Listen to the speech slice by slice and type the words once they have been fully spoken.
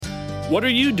What are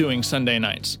you doing Sunday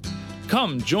nights?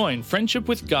 Come join Friendship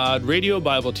with God radio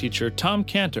Bible teacher Tom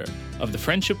Cantor of the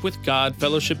Friendship with God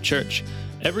Fellowship Church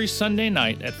every Sunday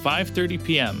night at 5:30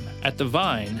 p.m. at The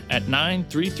Vine at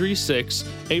 9336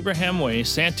 Abraham Way,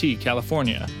 Santee,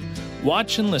 California.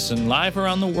 Watch and listen live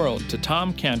around the world to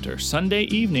Tom Cantor Sunday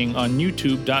evening on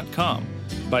YouTube.com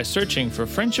by searching for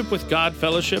Friendship with God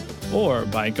Fellowship or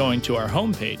by going to our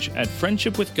homepage at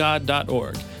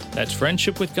friendshipwithgod.org. That's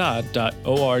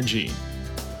friendshipwithgod.org.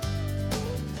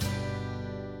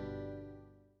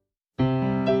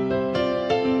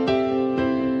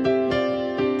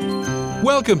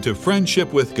 Welcome to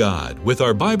Friendship with God with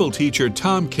our Bible teacher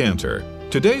Tom Cantor.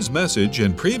 Today's message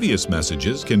and previous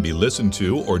messages can be listened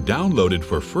to or downloaded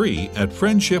for free at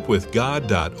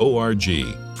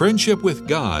friendshipwithgod.org.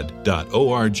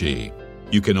 friendshipwithgod.org.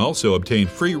 You can also obtain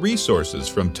free resources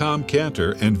from Tom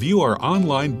Cantor and view our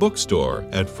online bookstore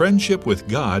at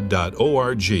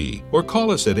friendshipwithgod.org or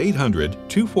call us at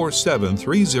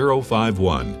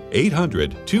 800-247-3051,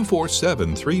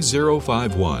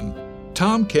 800-247-3051.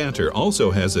 Tom Cantor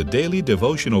also has a daily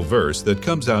devotional verse that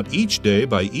comes out each day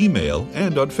by email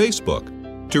and on Facebook.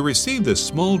 To receive this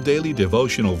small daily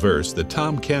devotional verse that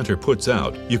Tom Cantor puts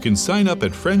out, you can sign up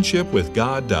at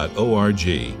friendshipwithgod.org,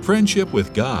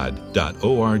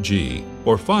 friendshipwithgod.org,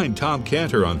 or find Tom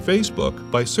Cantor on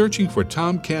Facebook by searching for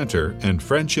Tom Cantor and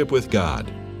Friendship with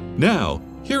God. Now,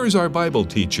 here is our Bible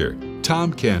teacher,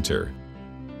 Tom Cantor.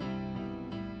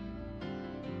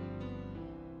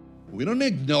 We don't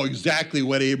know exactly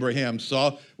what Abraham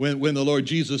saw when the Lord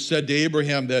Jesus said to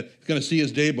Abraham that he's going to see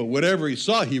his day, but whatever he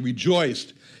saw, he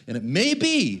rejoiced. And it may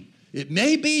be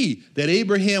that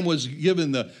Abraham was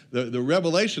given the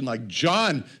revelation, like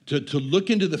John, to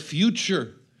look into the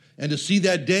future and to see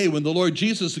that day when the Lord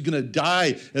Jesus is going to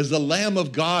die as the Lamb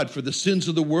of God for the sins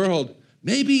of the world.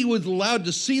 Maybe he was allowed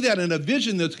to see that in a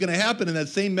vision that's going to happen in that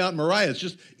same Mount Moriah. It's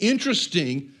just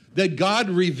interesting that God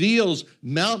reveals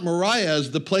Mount Moriah as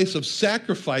the place of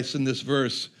sacrifice in this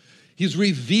verse. He's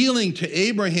revealing to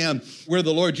Abraham where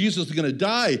the Lord Jesus is going to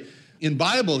die. In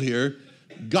Bible here,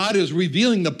 God is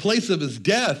revealing the place of his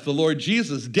death, the Lord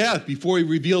Jesus' death, before he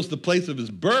reveals the place of his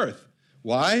birth.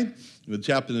 Why? It's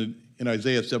happened in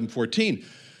Isaiah 7:14.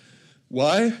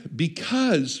 Why?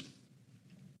 Because,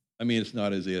 it's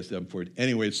not Isaiah 7:14.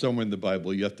 Anyway, it's somewhere in the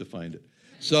Bible. You have to find it.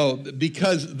 So,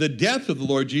 because the death of the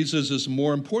Lord Jesus is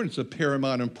more important, it's of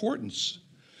paramount importance.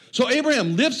 So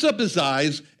Abraham lifts up his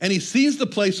eyes and he sees the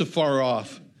place afar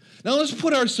off. Now let's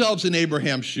put ourselves in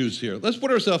Abraham's shoes here. Let's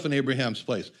put ourselves in Abraham's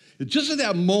place. Just at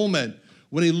that moment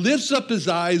when he lifts up his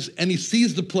eyes and he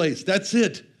sees the place, that's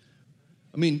it.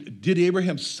 Did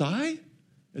Abraham sigh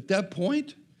at that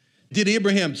point? Did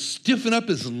Abraham stiffen up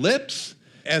his lips?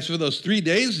 As for those 3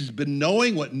 days, he's been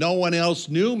knowing what no one else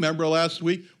knew. Remember last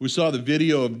week, we saw the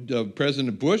video of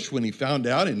President Bush when he found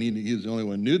out, and he was the only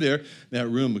one who knew there in that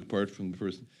room apart from the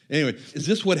person. Anyway, is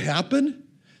this what happened?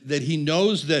 That he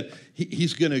knows that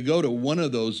he's going to go to one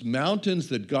of those mountains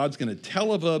that God's going to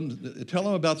tell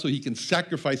him about so he can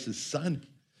sacrifice his son?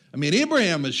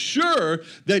 Abraham is sure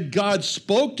that God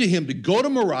spoke to him to go to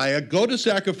Moriah, go to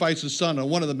sacrifice his son on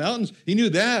one of the mountains. He knew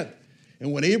that.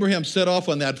 And when Abraham set off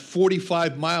on that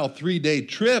 45-mile, 3-day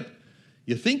trip,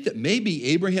 you think that maybe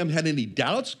Abraham had any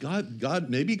doubts?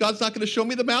 Maybe God's not going to show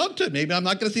me the mountain. Maybe I'm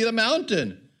not going to see the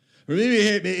mountain. Or maybe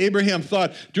Abraham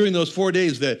thought during those 4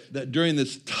 days that during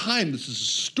this time, this is a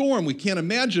storm. We can't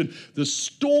imagine the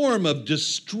storm of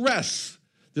distress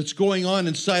that's going on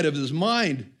inside of his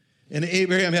mind. And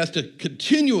Abraham has to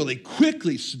continually,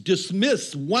 quickly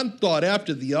dismiss one thought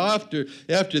after the other.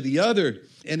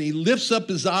 And he lifts up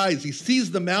his eyes, he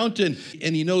sees the mountain,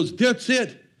 and he knows that's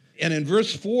it. And in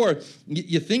verse 4,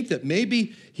 you think that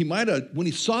maybe he might have, when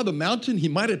he saw the mountain, he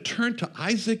might have turned to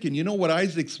Isaac. And you know what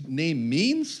Isaac's name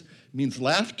means? It means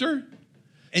laughter.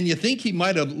 And you think he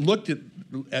might have looked at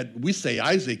we say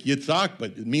Isaac, Yitzhak,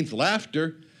 but it means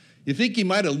laughter. You think he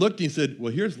might have looked and he said,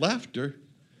 well, here's laughter.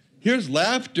 Here's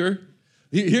laughter.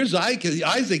 Here's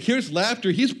Isaac, here's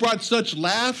laughter. He's brought such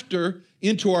laughter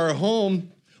into our home.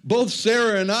 Both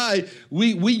Sarah and I,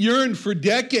 we yearned for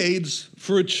decades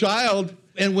for a child.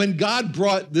 And when God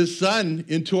brought this son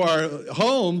into our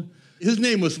home, his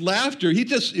name was Laughter. We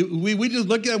just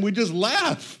look at him, we just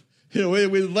laugh. We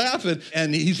laugh,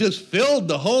 and he just filled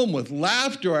the home with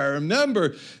laughter. I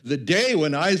remember the day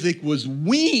when Isaac was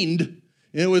weaned.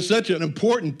 It was such an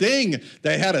important thing.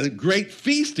 They had a great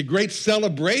feast, a great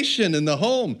celebration in the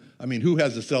home. Who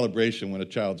has a celebration when a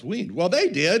child's weaned? Well, they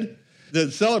did. The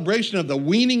celebration of the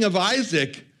weaning of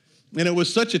Isaac. And it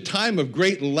was such a time of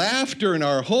great laughter in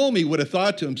our home, he would have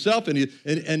thought to himself,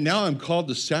 and now I'm called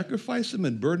to sacrifice him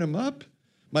and burn him up?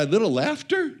 My little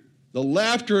laughter? The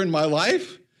laughter in my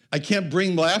life, I can't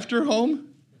bring laughter home.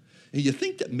 And you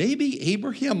think that maybe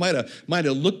Abraham might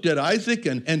have looked at Isaac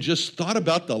and just thought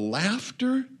about the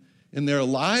laughter in their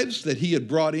lives that he had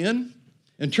brought in?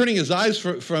 And turning his eyes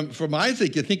from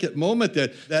Isaac, you think at the moment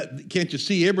that can't you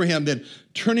see Abraham then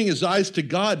turning his eyes to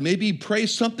God? Maybe he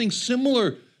prays something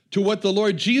similar to what the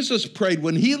Lord Jesus prayed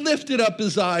when he lifted up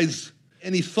his eyes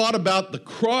and he thought about the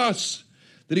cross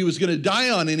that he was going to die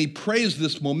on, and he prays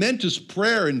this momentous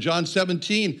prayer in John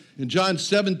 17. In John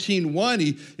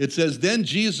 17:1, it says,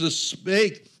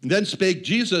 Then spake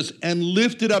Jesus and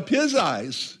lifted up his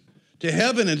eyes to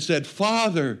heaven and said,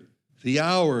 Father, the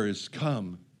hour is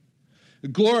come.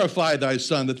 Glorify thy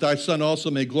Son, that thy Son also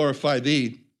may glorify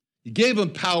thee. You gave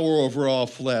him power over all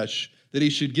flesh, that he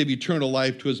should give eternal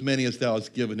life to as many as thou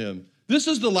hast given him. This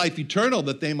is the life eternal,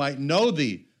 that they might know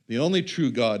thee, the only true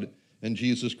God, and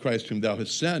Jesus Christ whom thou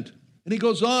hast sent. And he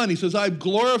goes on, he says, I've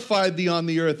glorified thee on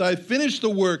the earth. I've finished the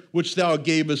work which thou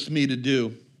gavest me to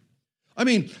do. I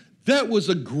mean, that was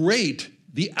a great,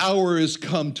 the hour is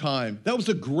come time. That was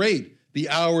a great, the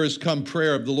hour is come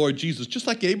prayer of the Lord Jesus, just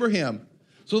like Abraham.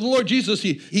 So the Lord Jesus,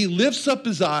 he lifts up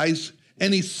his eyes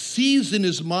and he sees in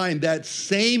his mind that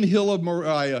same hill of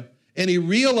Moriah, and he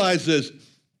realizes,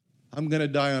 I'm going to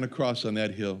die on a cross on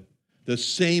that hill, the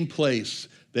same place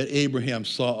that Abraham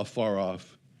saw afar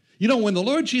off. You know, when the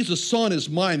Lord Jesus saw in his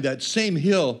mind that same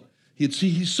hill,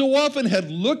 he so often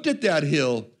had looked at that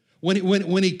hill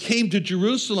when he came to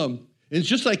Jerusalem. And it's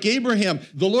just like Abraham,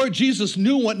 the Lord Jesus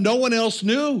knew what no one else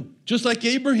knew, just like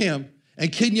Abraham.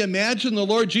 And can you imagine the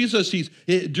Lord Jesus,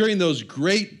 during those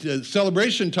great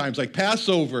celebration times like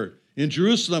Passover in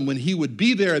Jerusalem, when he would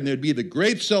be there and there'd be the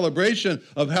great celebration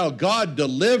of how God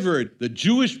delivered the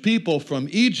Jewish people from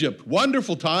Egypt,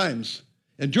 wonderful times.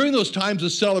 And during those times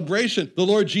of celebration, the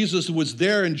Lord Jesus was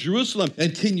there in Jerusalem.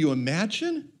 And can you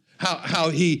imagine how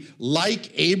he,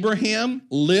 like Abraham,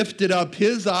 lifted up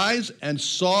his eyes and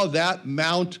saw that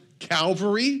Mount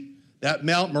Calvary, that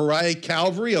Mount Moriah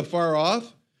Calvary afar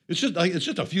off? It's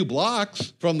just a few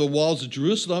blocks from the walls of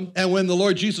Jerusalem. And when the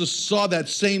Lord Jesus saw that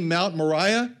same Mount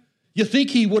Moriah, you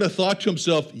think he would have thought to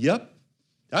himself, yep,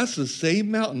 that's the same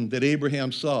mountain that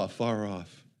Abraham saw far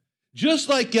off. Just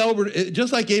like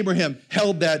Abraham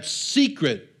held that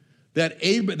secret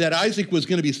that Isaac was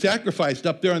going to be sacrificed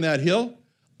up there on that hill,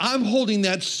 I'm holding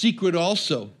that secret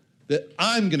also, that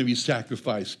I'm going to be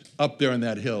sacrificed up there on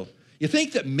that hill. You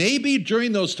think that maybe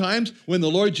during those times when the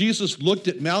Lord Jesus looked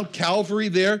at Mount Calvary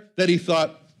there, that he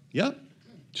thought, yeah,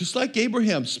 just like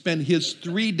Abraham spent his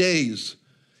 3 days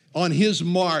on his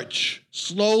march,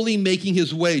 slowly making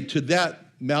his way to that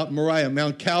Mount Moriah,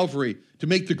 Mount Calvary, to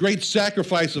make the great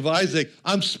sacrifice of Isaac,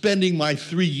 I'm spending my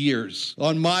 3 years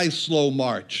on my slow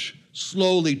march,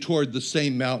 slowly toward the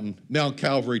same mountain, Mount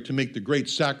Calvary, to make the great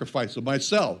sacrifice of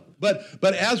myself. But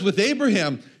as with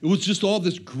Abraham, it was just all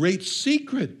this great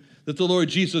secret that the Lord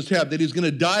Jesus had, that he's going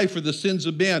to die for the sins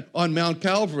of man on Mount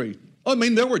Calvary. I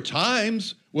mean, there were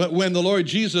times when the Lord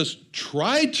Jesus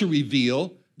tried to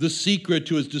reveal the secret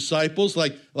to his disciples,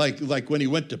 like when he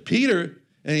went to Peter,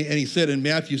 and he said in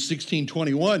Matthew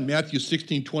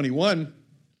 16:21,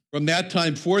 from that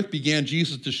time forth began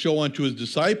Jesus to show unto his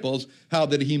disciples how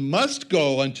that he must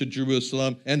go unto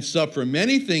Jerusalem and suffer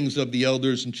many things of the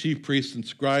elders and chief priests and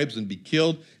scribes and be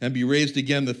killed and be raised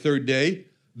again the third day.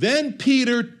 Then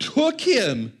Peter took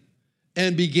him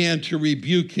and began to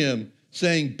rebuke him,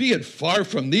 saying, Be it far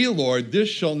from thee, Lord, this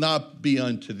shall not be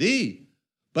unto thee.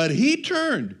 But he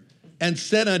turned and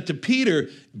said unto Peter,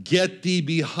 Get thee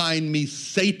behind me,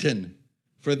 Satan,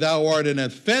 for thou art an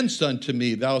offense unto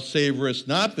me. Thou savorest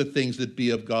not the things that be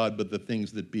of God, but the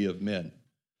things that be of men.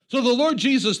 So the Lord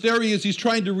Jesus, there he is, he's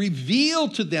trying to reveal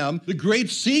to them the great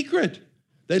secret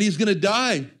that he's going to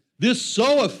die. This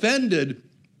so offended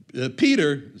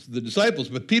Peter, the disciples,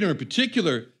 but Peter in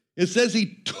particular, it says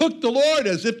he took the Lord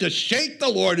as if to shake the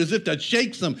Lord, as if to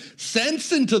shake some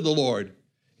sense into the Lord.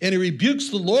 And he rebukes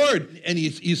the Lord, and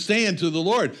he's saying to the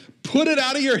Lord, put it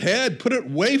out of your head, put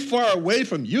it way far away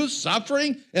from you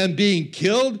suffering and being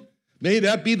killed. May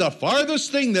that be the farthest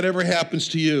thing that ever happens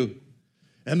to you.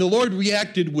 And the Lord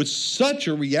reacted with such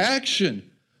a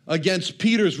reaction against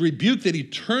Peter's rebuke that he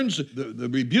turns the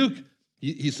rebuke.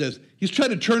 He says, he's trying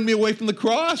to turn me away from the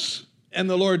cross. And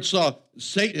the Lord saw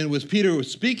Satan, as Peter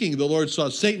was speaking, the Lord saw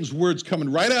Satan's words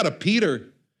coming right out of Peter,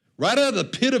 right out of the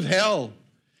pit of hell.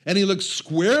 And he looks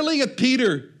squarely at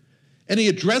Peter, and he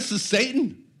addresses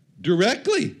Satan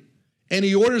directly. And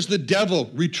he orders the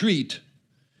devil, retreat,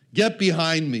 get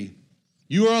behind me.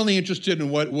 You are only interested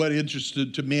in what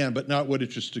interested to man, but not what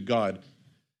interests to God.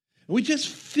 And we just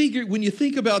figured, when you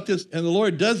think about this, and the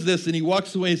Lord does this, and he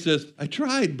walks away and says, I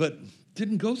tried, but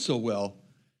didn't go so well.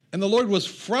 And the Lord was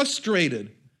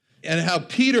frustrated. And how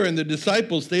Peter and the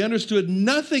disciples, they understood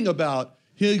nothing about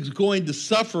He's going to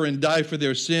suffer and die for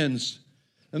their sins.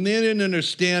 And they didn't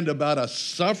understand about a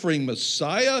suffering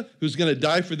Messiah who's going to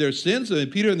die for their sins.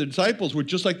 And Peter and the disciples were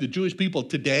just like the Jewish people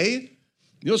today.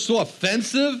 You know, so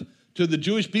offensive to the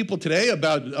Jewish people today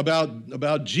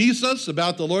about Jesus,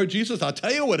 about the Lord Jesus. I'll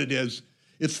tell you what it is.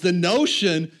 It's the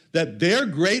notion that their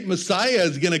great Messiah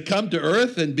is going to come to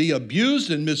earth and be abused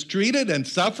and mistreated and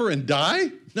suffer and die.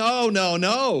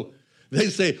 No. They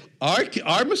say,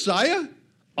 our Messiah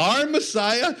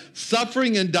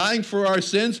suffering and dying for our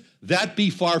sins, that be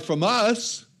far from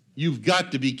us. You've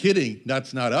got to be kidding.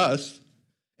 That's not us.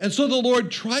 And so the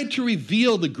Lord tried to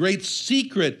reveal the great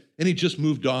secret, and he just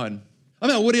moved on. I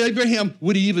mean,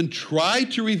 would he even try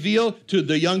to reveal to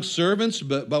the young servants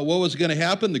about what was going to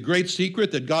happen, the great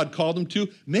secret that God called him to?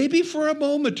 Maybe for a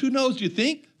moment, who knows, do you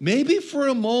think? Maybe for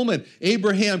a moment,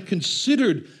 Abraham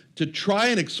considered to try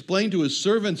and explain to his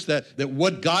servants that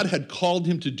what God had called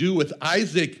him to do with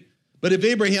Isaac. But if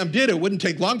Abraham did, it wouldn't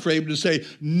take long for Abraham to say,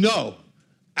 no,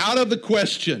 out of the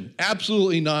question,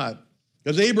 absolutely not.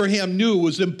 Because Abraham knew it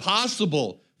was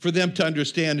impossible for them to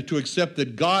understand and to accept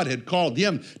that God had called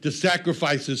him to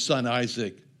sacrifice his son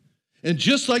Isaac. And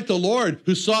just like the Lord,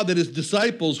 who saw that his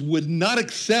disciples would not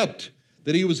accept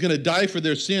that he was going to die for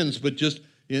their sins,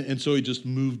 and so he just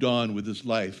moved on with his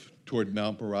life toward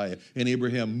Mount Moriah. And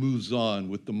Abraham moves on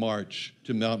with the march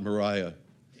to Mount Moriah.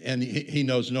 And he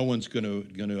knows no one's going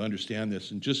to understand this.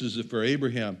 And just as if for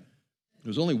Abraham, there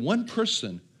was only one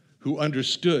person who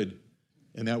understood,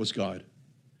 and that was God.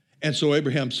 And so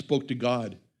Abraham spoke to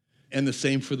God. And the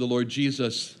same for the Lord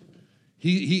Jesus.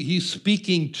 He's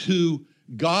speaking to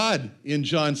God in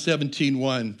John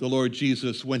 17:1, the Lord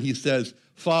Jesus, when he says,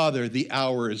 Father, the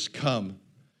hour is come.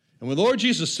 And when the Lord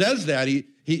Jesus says that,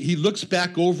 he looks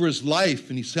back over his life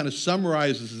and he kind of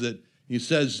summarizes it. He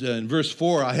says in verse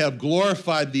 4, I have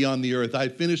glorified thee on the earth. I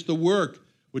finished the work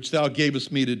which thou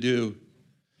gavest me to do.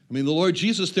 I mean, the Lord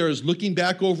Jesus there is looking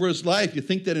back over his life. You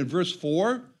think that in verse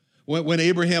 4, when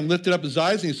Abraham lifted up his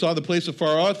eyes and he saw the place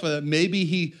afar off, maybe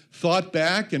he thought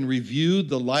back and reviewed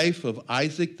the life of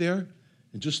Isaac there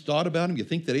and just thought about him. You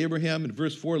think that Abraham in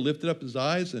verse 4 lifted up his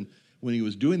eyes, and when he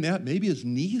was doing that, maybe his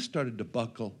knees started to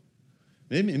buckle.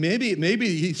 Maybe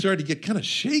he started to get kind of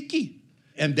shaky.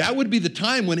 And that would be the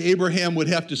time when Abraham would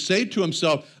have to say to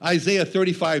himself, Isaiah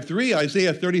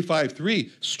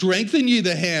 35:3, strengthen ye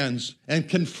the hands and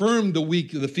confirm the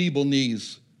weak, the feeble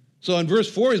knees. So in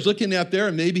verse 4, he's looking at there,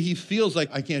 and maybe he feels like,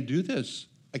 I can't do this.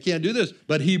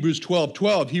 But Hebrews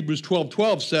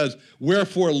 12:12 says,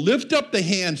 wherefore lift up the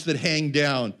hands that hang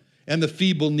down and the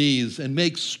feeble knees, and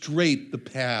make straight the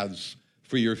paths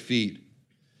for your feet.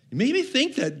 You made me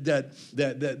think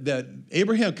that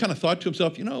Abraham kind of thought to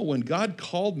himself, when God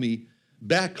called me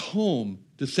back home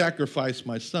to sacrifice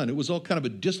my son, it was all kind of a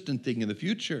distant thing in the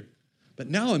future. But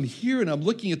now I'm here and I'm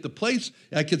looking at the place,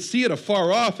 and I can see it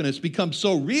afar off, and it's become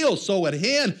so real, so at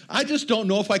hand, I just don't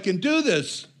know if I can do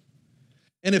this.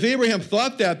 And if Abraham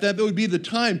thought that would be the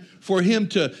time for him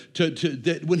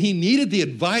that when he needed the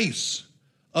advice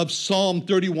of Psalm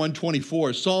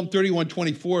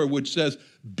 31:24, which says,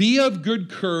 be of good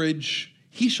courage,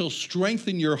 he shall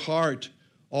strengthen your heart,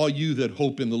 all you that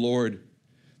hope in the Lord.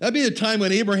 That'd be the time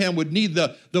when Abraham would need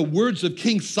the words of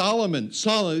King Solomon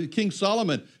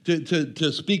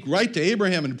to speak right to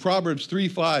Abraham in Proverbs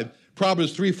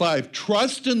 3:5.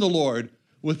 Trust in the Lord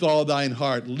with all thine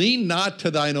heart. Lean not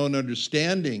to thine own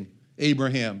understanding,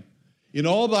 Abraham. In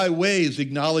all thy ways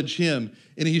acknowledge him,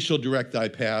 and he shall direct thy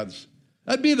paths.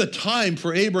 That'd be the time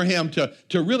for Abraham to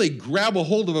really grab a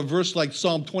hold of a verse like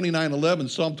Psalm 29:11.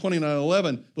 Psalm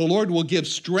 29:11, the Lord will give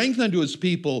strength unto his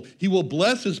people. He will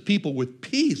bless his people with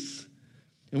peace.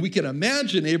 And we can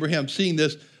imagine Abraham seeing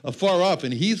this afar off,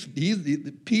 and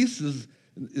peace is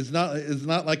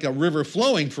not like a river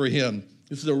flowing for him.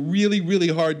 This is a really, really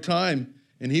hard time.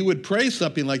 And he would pray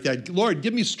something like that. Lord,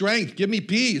 give me strength, give me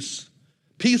peace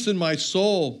in my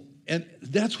soul. And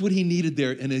that's what he needed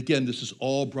there. And again, this is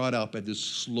all brought out by this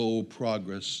slow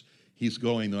progress he's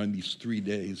going on these 3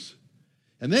 days.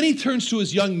 And then he turns to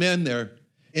his young men there.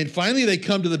 And finally they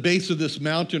come to the base of this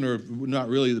mountain, or not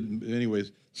really,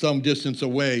 anyways, some distance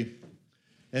away.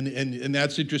 And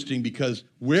that's interesting, because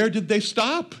where did they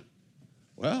stop?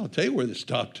 Well, I'll tell you where they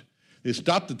stopped. They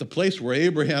stopped at the place where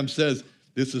Abraham says,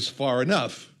 this is far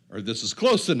enough, or this is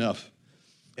close enough.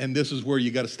 And this is where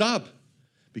you got to stop,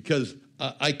 because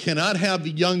I cannot have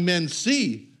the young men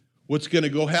see what's going to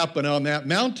go happen on that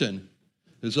mountain.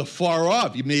 It's afar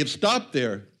off. You may have stopped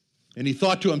there. And he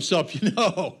thought to himself,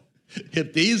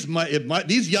 if these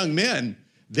young men,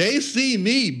 they see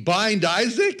me bind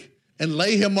Isaac and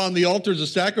lay him on the altar as a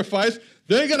sacrifice,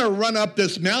 they're going to run up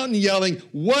this mountain yelling,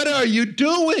 "What are you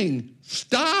doing?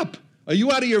 Stop. Are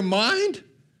you out of your mind?"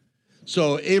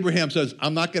 So Abraham says,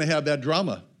 I'm not going to have that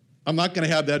drama. I'm not going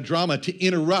to have that drama to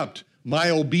interrupt my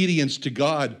obedience to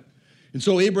God. And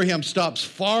so Abraham stops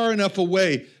far enough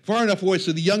away so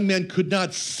the young men could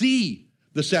not see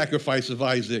the sacrifice of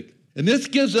Isaac. And this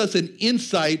gives us an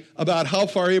insight about how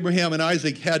far Abraham and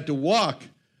Isaac had to walk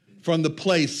from the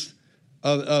place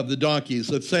of the donkeys.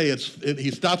 Let's say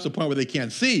he stops at the point where they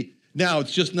can't see. Now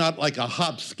it's just not like a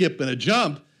hop, skip, and a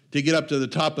jump to get up to the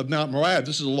top of Mount Moriah.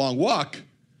 This is a long walk,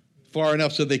 far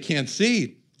enough so they can't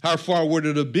see. How far would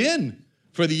it have been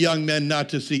for the young men not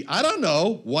to see? I don't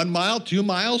know, 1 mile, 2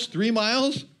 miles, 3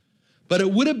 miles? But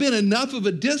it would have been enough of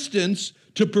a distance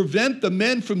to prevent the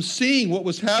men from seeing what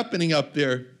was happening up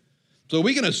there. So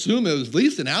we can assume it was at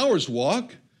least an hour's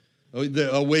walk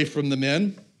away from the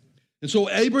men. And so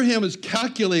Abraham has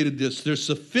calculated this. There's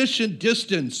sufficient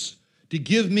distance to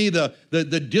give me the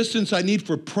distance I need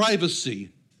for privacy.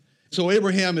 So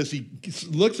Abraham, as he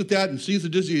looks at that and sees the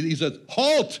distance, he says,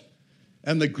 "Halt!"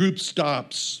 And the group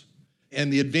stops.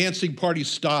 And the advancing party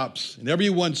stops. And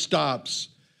everyone stops.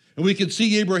 And we can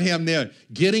see Abraham there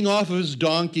getting off of his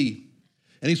donkey.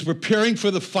 And he's preparing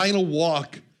for the final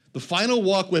walk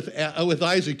with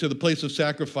Isaac to the place of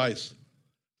sacrifice.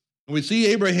 And we see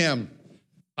Abraham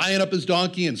tying up his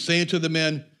donkey and saying to the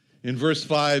men in verse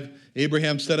 5,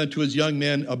 Abraham said unto his young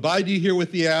men, "Abide ye here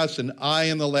with the ass, and I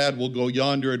and the lad will go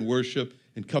yonder and worship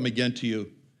and come again to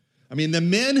you." I mean, the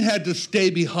men had to stay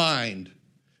behind.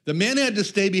 The men had to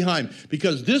stay behind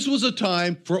because this was a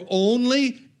time for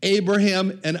only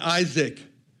Abraham and Isaac.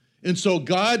 And so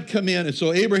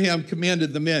Abraham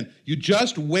commanded the men, "You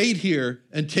just wait here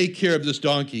and take care of this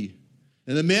donkey."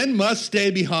 And the men must stay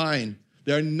behind.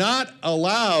 They're not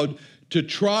allowed to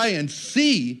try and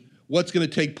see what's going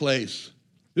to take place.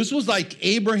 This was like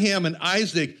Abraham and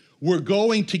Isaac were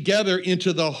going together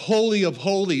into the Holy of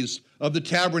Holies of the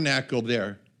tabernacle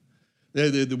there.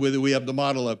 We have the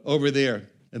model of over there.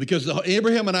 And because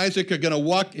Abraham and Isaac are going to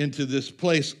walk into this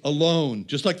place alone,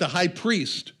 just like the high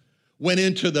priest went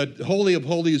into the Holy of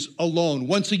Holies alone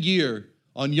once a year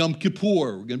on Yom Kippur.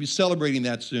 We're going to be celebrating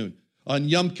that soon. On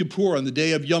Yom Kippur, on the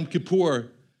day of Yom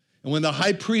Kippur. And when the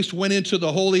high priest went into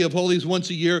the Holy of Holies once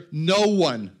a year, no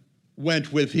one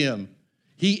went with him.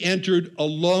 He entered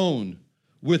alone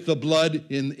with the blood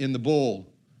in the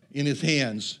bowl in his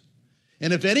hands.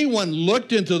 And if anyone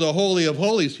looked into the Holy of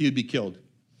Holies, he'd be killed.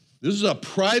 This is a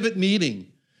private meeting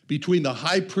between the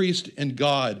high priest and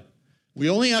God. We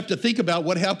only have to think about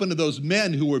what happened to those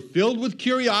men who were filled with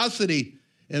curiosity.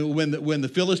 And when the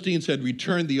Philistines had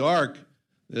returned the ark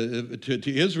to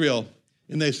Israel,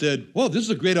 and they said, "Well, this is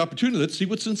a great opportunity. Let's see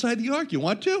what's inside the ark. You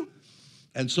want to?"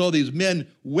 And so these men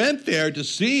went there to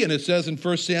see, and it says in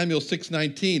 1 Samuel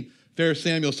 6:19,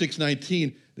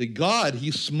 that God,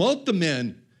 he smote the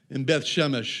men in Beth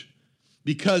Shemesh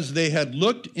because they had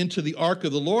looked into the ark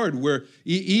of the Lord, where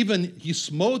he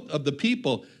smote of the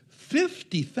people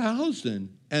 50,000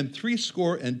 and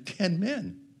 70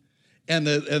 men. And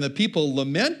the people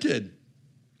lamented,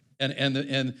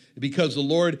 and because the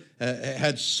Lord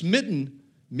had smitten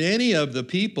many of the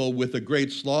people with a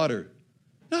great slaughter.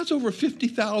 Now it's over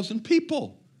 50,000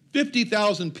 people.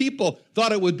 50,000 people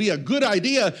thought it would be a good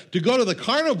idea to go to the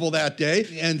carnival that day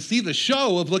and see the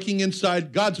show of looking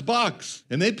inside God's box,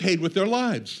 and they paid with their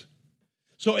lives.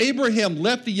 So Abraham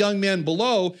left the young man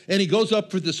below, and he goes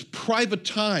up for this private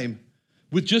time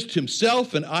with just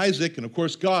himself and Isaac and, of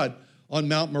course, God on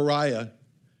Mount Moriah.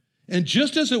 And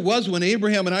just as it was when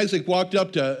Abraham and Isaac walked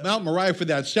up to Mount Moriah for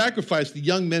that sacrifice, the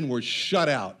young men were shut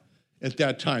out at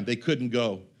that time. They couldn't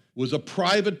go. It was a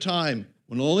private time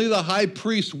when only the high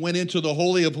priest went into the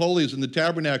Holy of Holies in the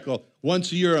tabernacle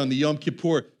once a year on the Yom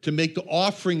Kippur to make the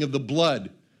offering of the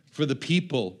blood for the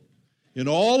people. And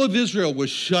all of Israel was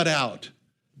shut out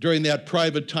during that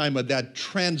private time of that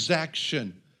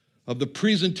transaction of the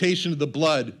presentation of the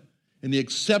blood and the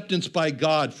acceptance by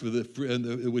God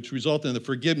which resulted in the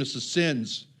forgiveness of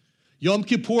sins. Yom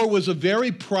Kippur was a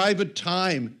very private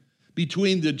time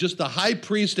between just the high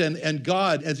priest and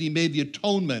God as he made the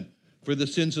atonement for the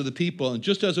sins of the people. And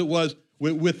just as it was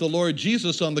with the Lord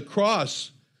Jesus on the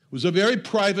cross, it was a very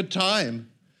private time.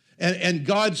 And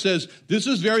God says, this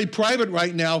is very private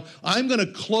right now. I'm going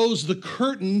to close the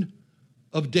curtain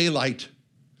of daylight.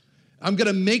 I'm going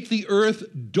to make the earth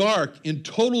dark, in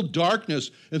total darkness.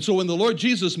 And so when the Lord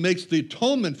Jesus makes the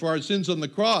atonement for our sins on the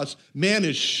cross, man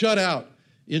is shut out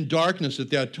in darkness at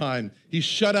that time. He's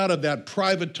shut out of that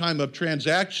private time of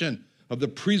transaction, of the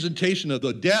presentation of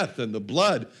the death and the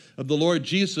blood of the Lord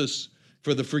Jesus.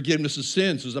 for the forgiveness of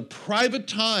sins. There's a private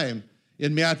time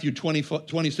in Matthew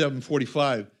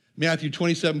 27:45. Matthew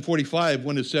 27:45,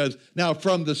 when it says, now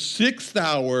from the 6th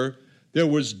hour there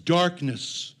was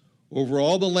darkness over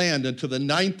all the land until the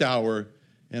 9th hour.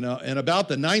 And about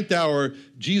the 9th hour,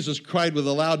 Jesus cried with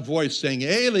a loud voice, saying,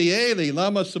 Eli, Eli,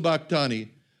 lama sabachthani.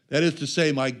 That is to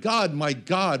say, my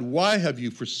God, why have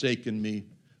you forsaken me?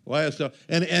 Why hast thou?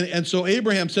 And so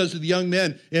Abraham says to the young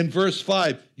men in verse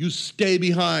 5, you stay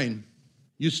behind.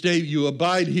 You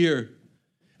abide here.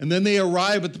 And then they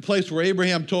arrive at the place where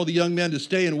Abraham told the young men to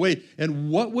stay and wait. And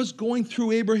what was going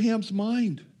through Abraham's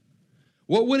mind?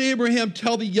 What would Abraham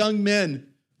tell the young men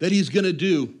that he's going to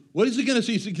do? What is he going to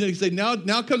say? He's going to say,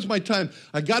 now comes my time.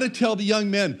 I got to tell the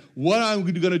young men what I'm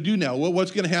going to do now,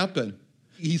 what's going to happen.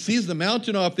 He sees the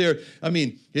mountain off there. I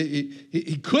mean,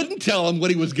 he couldn't tell him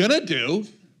what he was going to do,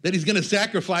 that he's going to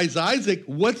sacrifice Isaac.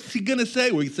 What's he going to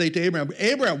say? We say to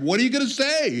Abraham, what are you going to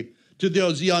say to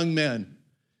those young men?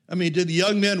 I mean, did the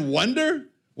young men wonder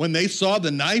when they saw the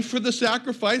knife for the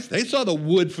sacrifice? They saw the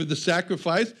wood for the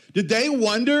sacrifice. Did they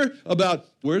wonder about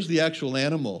where's the actual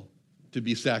animal to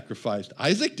be sacrificed?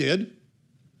 Isaac did.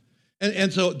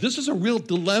 And so this is a real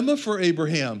dilemma for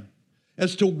Abraham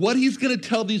as to what he's going to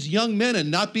tell these young men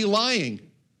and not be lying.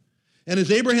 And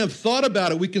as Abraham thought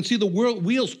about it, we can see the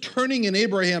wheels turning in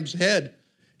Abraham's head.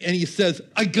 And he says,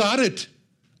 I got it.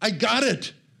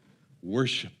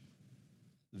 Worship.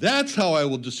 That's how I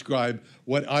will describe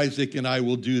what Isaac and I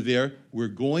will do there. We're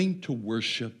going to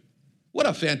worship. What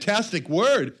a fantastic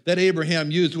word that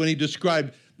Abraham used when he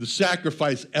described the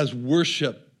sacrifice as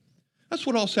worship. That's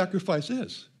what all sacrifice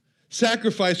is.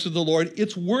 Sacrifice to the Lord,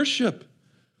 it's worship.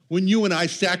 When you and I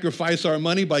sacrifice our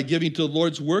money by giving to the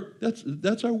Lord's work,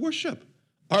 that's our worship.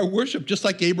 Our worship, just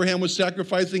like Abraham was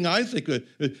sacrificing Isaac,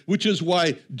 which is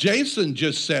why Jason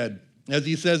just said, as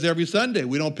he says every Sunday,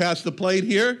 we don't pass the plate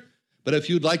here, but if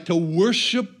you'd like to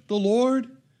worship the Lord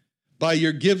by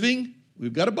your giving,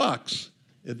 we've got a box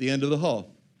at the end of the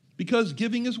hall, because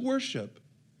giving is worship.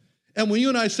 And when you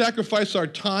and I sacrifice our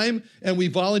time and we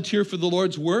volunteer for the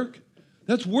Lord's work,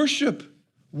 that's worship.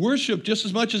 Worship just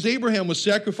as much as Abraham was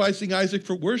sacrificing Isaac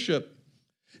for worship.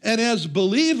 And as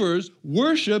believers,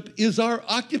 worship is our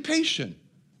occupation.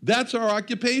 That's our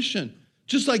occupation.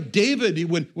 Just like David,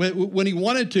 when he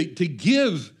wanted to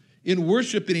give in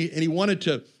worship and he wanted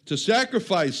to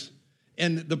sacrifice,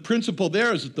 and the principle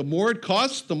there is that the more it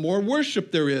costs, the more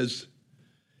worship there is.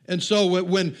 And so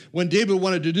when David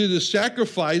wanted to do this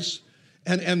sacrifice,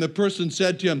 and the person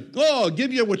said to him, oh, I'll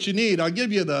give you what you need. I'll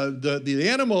give you the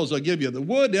animals. I'll give you the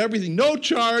wood, everything. No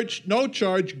charge,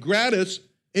 gratis.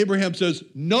 Abraham says,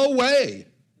 no way.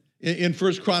 In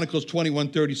 1 Chronicles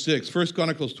 21:36, 1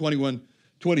 Chronicles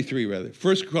 21:23 rather.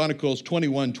 1 Chronicles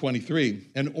 21:23.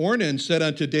 And Ornan said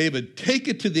unto David, take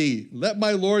it to thee. Let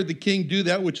my lord the king do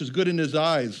that which is good in his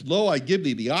eyes. Lo, I give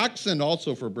thee the oxen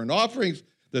also for burnt offerings,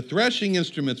 the threshing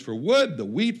instruments for wood, the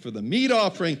wheat for the meat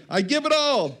offering. I give it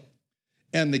all.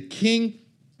 And King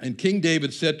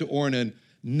David said to Ornan,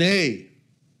 nay,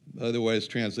 otherwise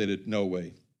translated, no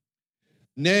way.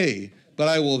 Nay, but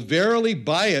I will verily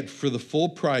buy it for the full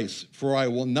price, for I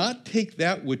will not take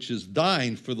that which is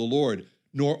thine for the Lord,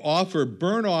 nor offer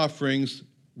burnt offerings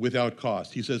without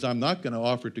cost. He says, I'm not going to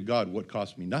offer to God what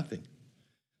cost me nothing.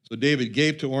 So David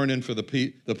gave to Ornan for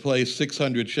the place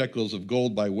 600 shekels of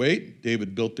gold by weight.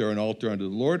 David built there an altar unto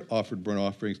the Lord, offered burnt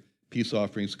offerings, peace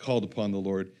offerings, called upon the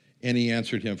Lord, and he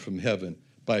answered him from heaven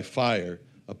by fire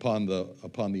upon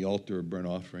the altar of burnt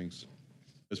offerings.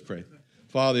 Let's pray.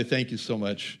 Father, thank you so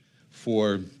much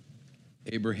for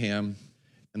Abraham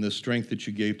and the strength that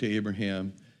you gave to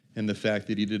Abraham and the fact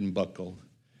that he didn't buckle.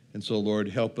 And so, Lord,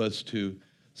 help us to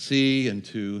see and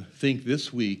to think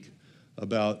this week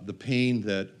about the pain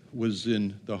that was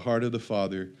in the heart of the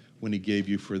Father when he gave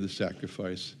you for the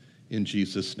sacrifice. In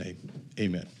Jesus' name,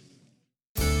 amen.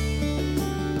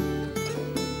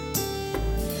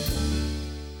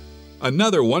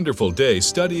 Another wonderful day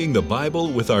studying the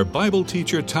Bible with our Bible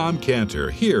teacher Tom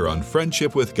Cantor here on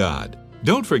Friendship with God.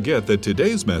 Don't forget that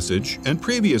today's message and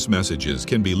previous messages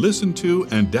can be listened to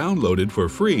and downloaded for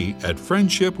free at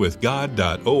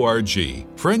friendshipwithgod.org.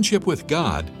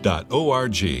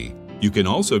 friendshipwithgod.org. You can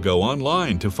also go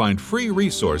online to find free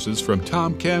resources from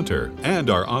Tom Cantor and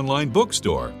our online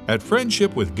bookstore at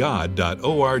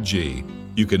friendshipwithgod.org.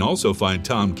 You can also find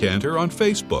Tom Cantor on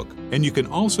Facebook, and you can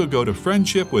also go to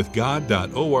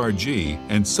friendshipwithgod.org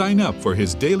and sign up for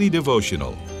his daily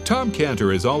devotional. Tom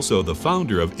Cantor is also the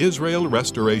founder of Israel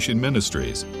Restoration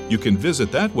Ministries. You can visit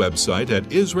that website at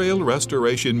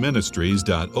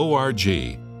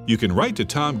israelrestorationministries.org. You can write to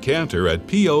Tom Cantor at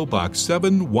P.O. Box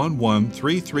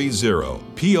 711330,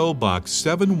 P.O. Box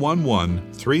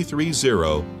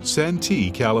 711330,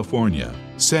 Santee, California.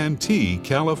 Santee,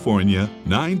 California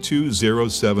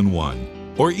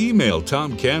 92071. Or email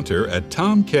Tom Cantor at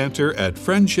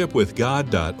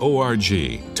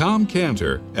tomcantor@friendshipwithgod.org,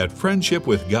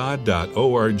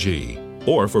 tomcantor@friendshipwithgod.org.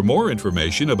 Or for more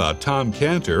information about Tom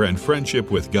Cantor and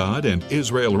Friendship with God and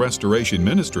Israel Restoration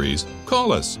Ministries,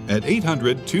 call us at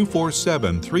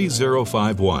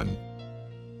 800-247-3051.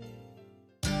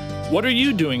 What are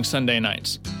you doing Sunday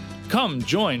nights? Come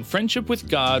join Friendship with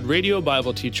God radio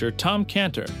Bible teacher Tom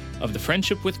Cantor of the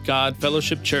Friendship with God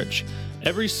Fellowship Church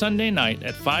every Sunday night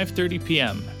at 5:30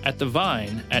 p.m. at The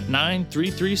Vine at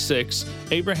 9336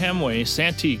 Abraham Way,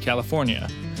 Santee, California.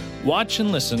 Watch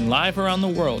and listen live around the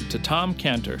world to Tom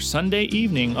Cantor Sunday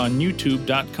evening on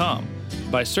YouTube.com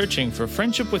by searching for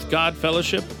Friendship with God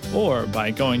Fellowship or by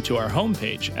going to our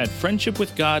homepage at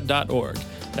friendshipwithgod.org.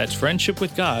 That's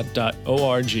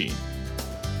friendshipwithgod.org.